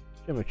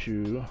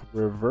 Chimichu,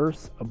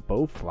 Reverse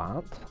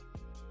Beauflant,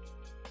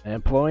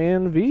 and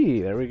Ployan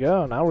V. There we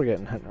go. Now we're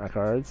getting hitting our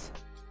cards.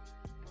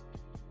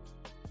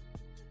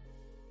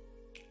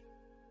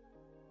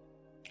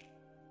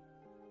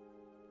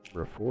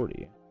 For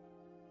 40.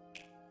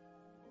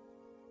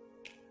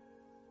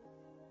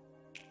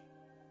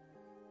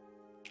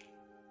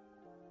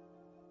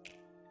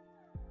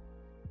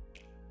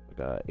 We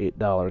got an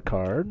 $8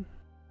 card.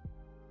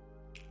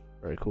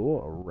 Very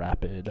cool. A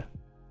Rapid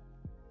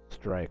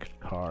Strike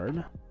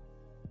card.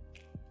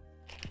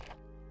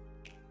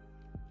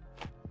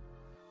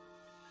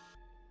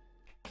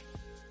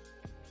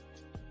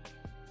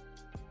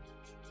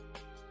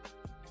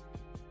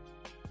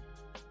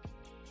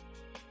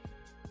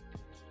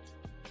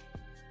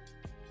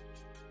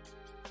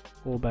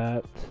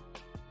 Fullbat,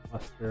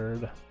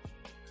 Mustard,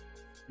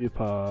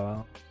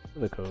 Pupa,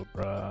 the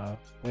Cobra,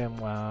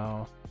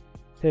 Whamwow,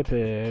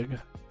 Tipig,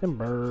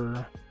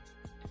 Timber,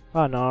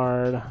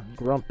 Bonard,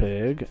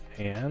 Grumpig,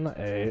 and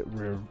a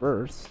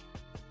reverse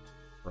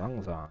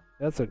Bronzong.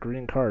 That's a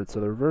green card, so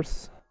the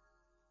reverse...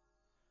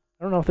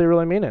 I don't know if they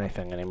really mean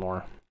anything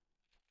anymore.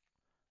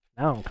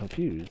 Now I'm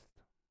confused.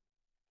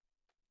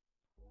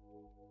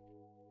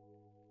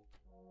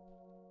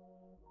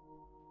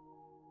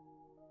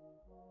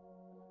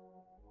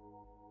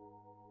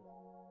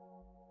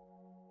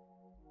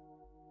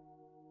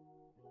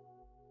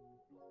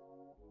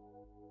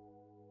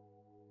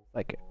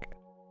 Psychic.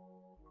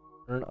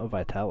 Urn of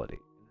Vitality.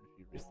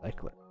 Energy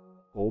Recycler.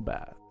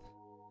 Golbat.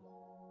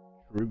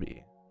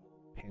 Ruby.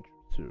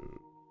 Panther.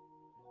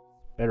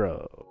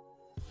 Sparrow.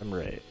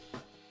 Emray.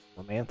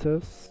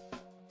 Romantis.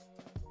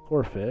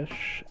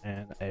 Corphish.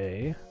 And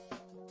a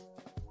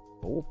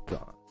Bolton.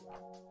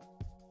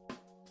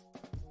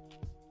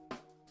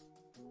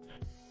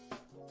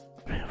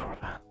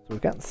 So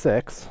we've gotten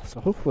 6. So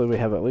hopefully we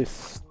have at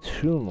least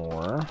 2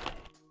 more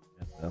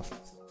in this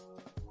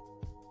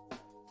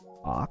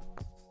box.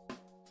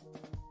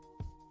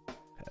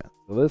 Okay,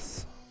 so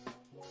this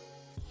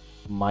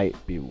might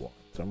be one.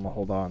 So I'm gonna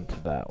hold on to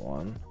that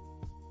one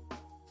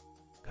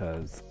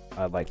because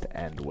I'd like to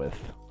end with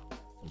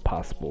some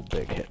possible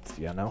big hits,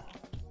 you know?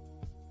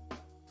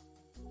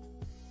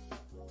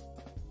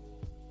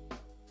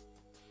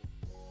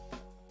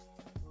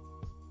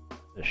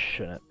 This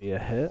shouldn't be a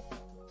hit.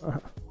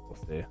 We'll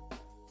see.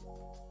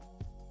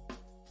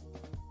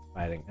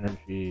 Fighting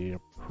Energy,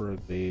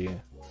 Purgly,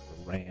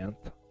 Rant,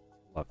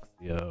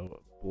 Luxio,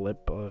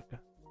 Blipbug,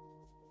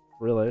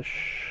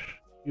 Frillish,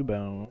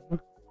 Cubone,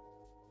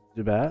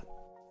 Zubat,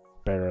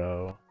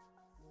 Sparrow,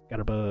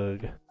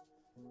 Scatterbug,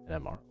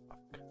 and Marlock.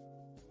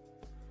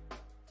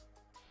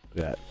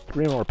 We got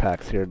 3 more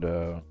packs here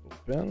to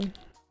open.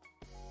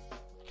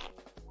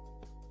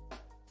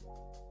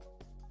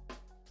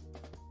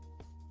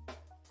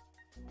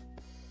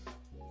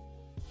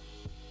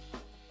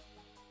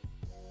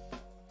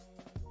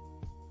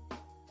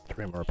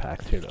 Three more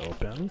packs here to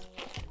open.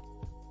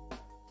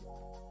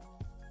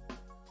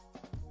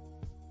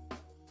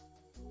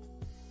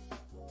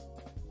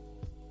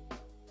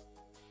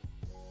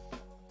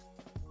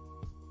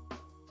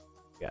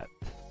 Got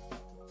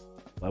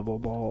Level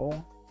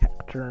Ball,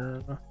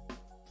 Cacturn,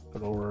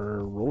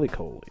 Fedora,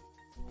 Roly-Poly,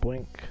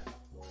 Blink,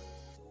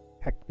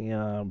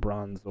 Cacnea,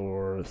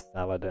 Bronzor,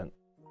 Saladin,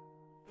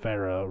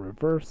 Pharaoh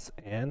Reverse,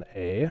 and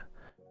a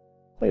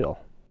Claydol.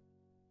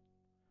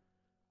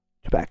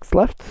 2 packs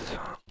left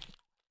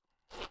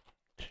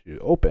to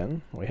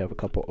open. We have a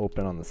couple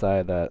open on the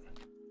side that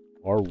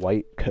are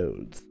white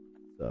codes,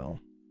 so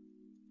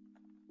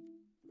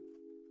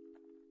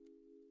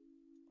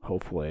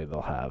hopefully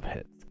they'll have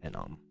hits in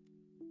them,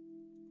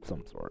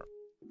 some sort.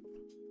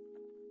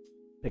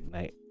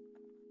 Ignite,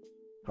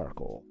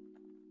 Carkle,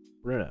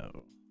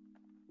 Bruno,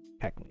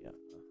 Cacnea,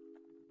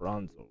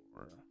 Bronzor,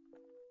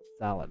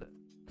 Saladin,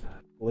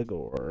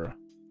 Gligor,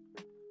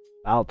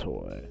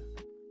 Baltoy,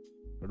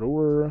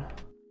 Fedora,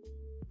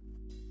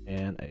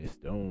 and a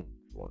Stone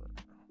Warner.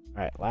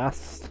 Alright,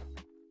 last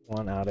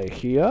one out of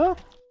here.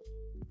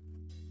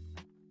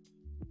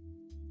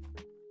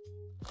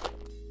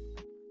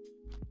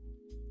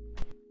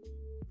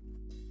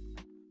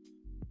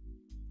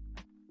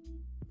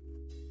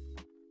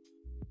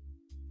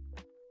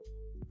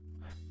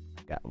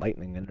 Got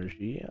Lightning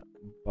Energy,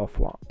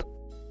 Bufflot,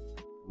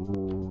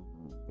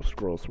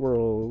 Scroll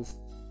Swirls,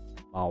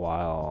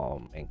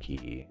 Mawile,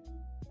 Mankey,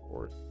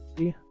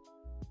 Horsey,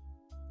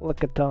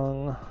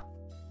 Lickitung,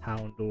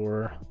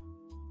 Houndour,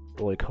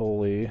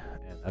 Roly-Poly,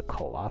 and a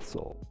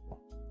Colossal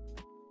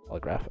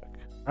holographic.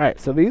 Alright,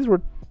 so these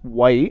were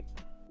white.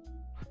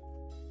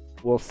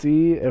 We'll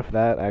see if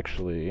that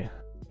actually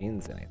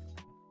means anything.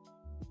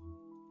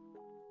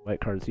 White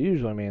cards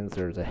usually means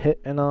there's a hit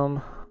in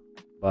them,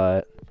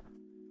 but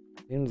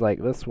seems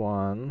like this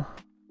one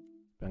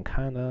been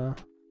kinda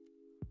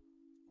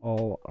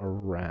all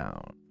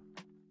around.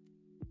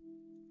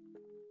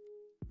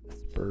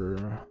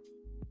 Whisper,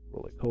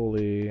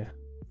 Roly-Poly,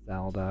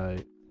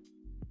 Saladite,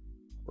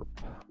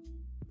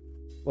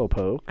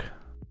 Slowpoke,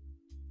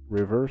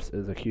 Reverse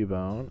is a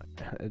Cubone,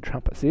 and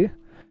Trumpet. See?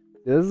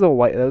 This is a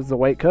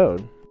white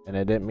code, and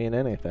it didn't mean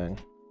anything.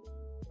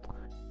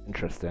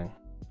 Interesting.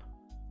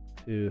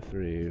 2,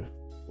 3,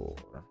 4.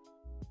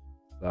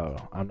 So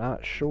I'm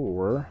not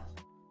sure.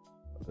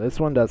 This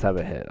one does have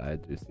a hit. I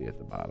do see at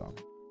the bottom.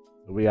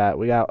 So we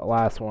got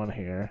last one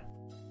here.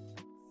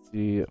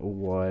 See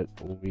what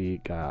we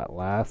got.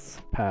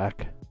 Last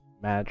pack.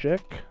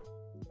 Magic,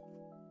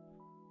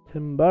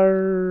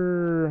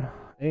 Timber,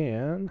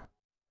 and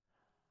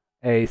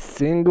a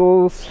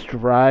Single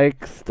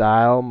Strike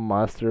Style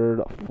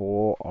Mustard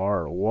Full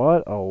Art.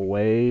 What a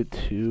way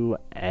to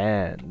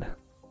end.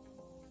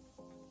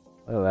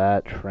 Look at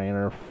that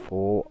Trainer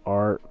Full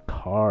Art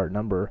card.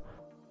 Number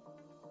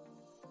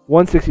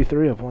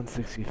 163 of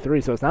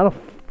 163. So it's not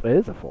it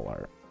is a full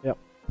art. Yep.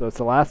 So it's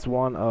the last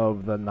one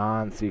of the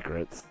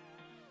non-secrets.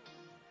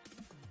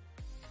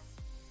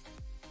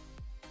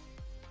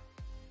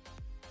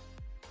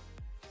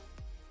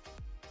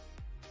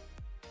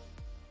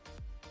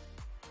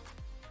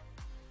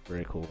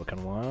 very cool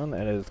looking one.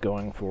 It is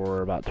going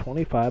for about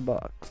 25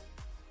 bucks.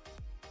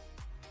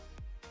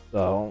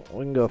 So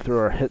we can go through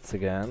our hits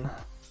again.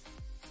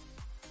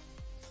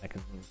 I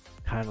can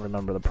kind of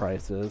remember the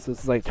prices. This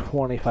is like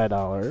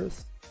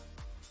 $25,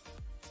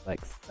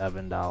 like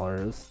 $7,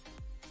 $5,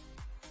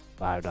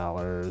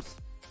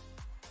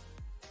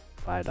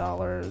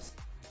 $5.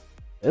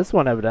 This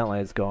one evidently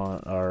is going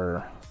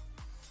for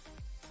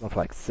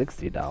like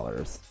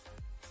 $60.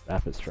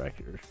 Rapid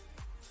Strikers.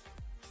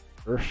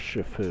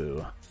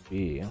 Urshifu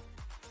V.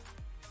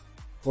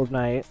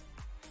 Fortnite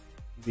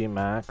V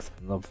Max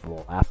and the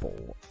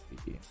Vlapple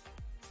V.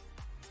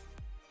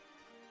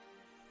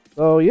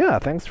 So yeah,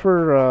 thanks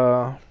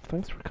for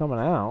coming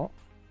out.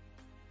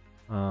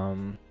 I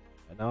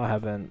know I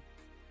haven't.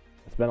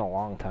 It's been a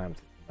long time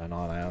since I've been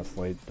on. I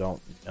honestly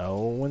don't know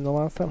when the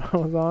last time I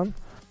was on.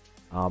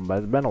 But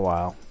it's been a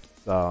while,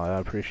 so I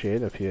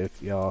appreciate it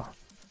if y'all,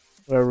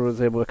 whoever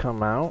was able to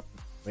come out,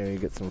 maybe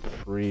get some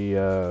free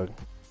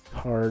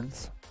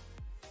cards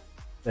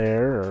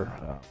there,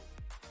 or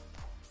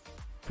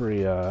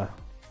free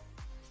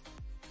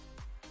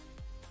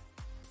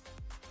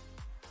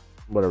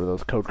whatever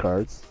those code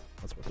cards.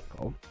 That's what they're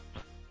called.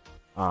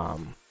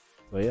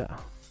 So yeah,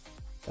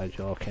 glad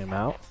y'all came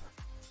out.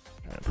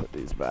 I'm gonna put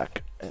these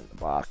back in the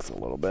box a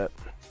little bit.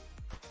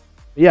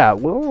 Yeah,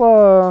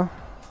 we'll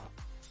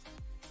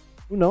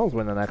who knows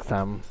when the next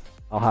time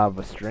I'll have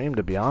a stream,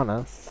 to be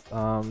honest.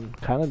 Kind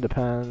of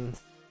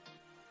depends.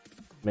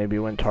 Maybe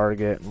when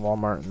Target and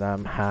Walmart and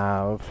them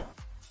have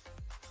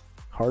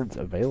cards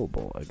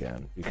available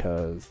again,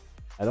 because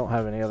I don't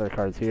have any other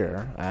cards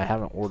here. I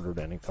haven't ordered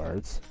any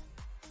cards.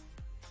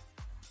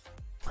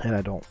 And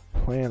I don't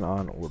plan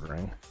on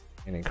ordering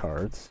any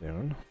cards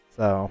soon.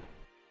 So,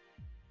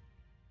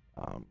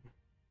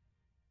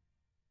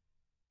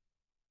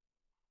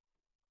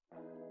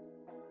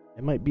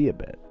 it might be a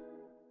bit.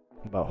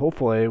 But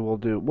hopefully we'll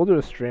do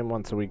a stream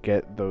once we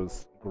get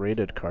those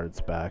graded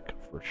cards back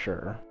for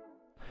sure.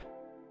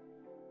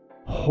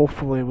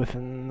 Hopefully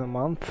within the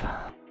month.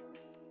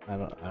 I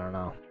don't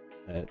know.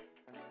 It's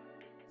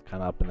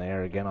kind of up in the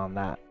air again on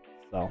that.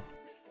 So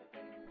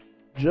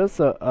just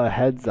a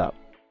heads up.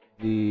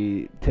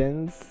 The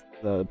tins,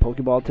 the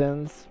Pokeball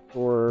tins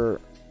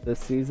for this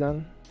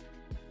season,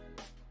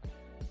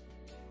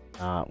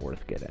 not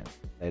worth getting.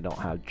 They don't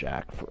have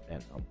Jack in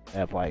them. They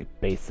have like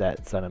base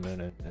set, Sun and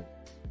Moon,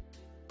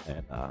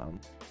 and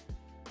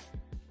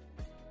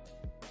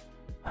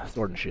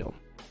Sword and Shield.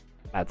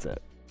 That's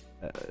it.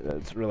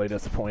 It's really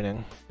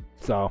disappointing.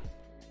 So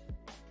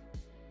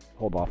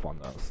hold off on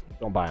those.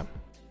 Don't buy them.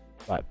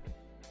 But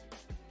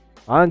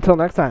until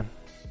next time,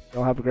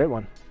 y'all have a great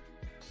one.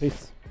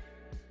 Peace.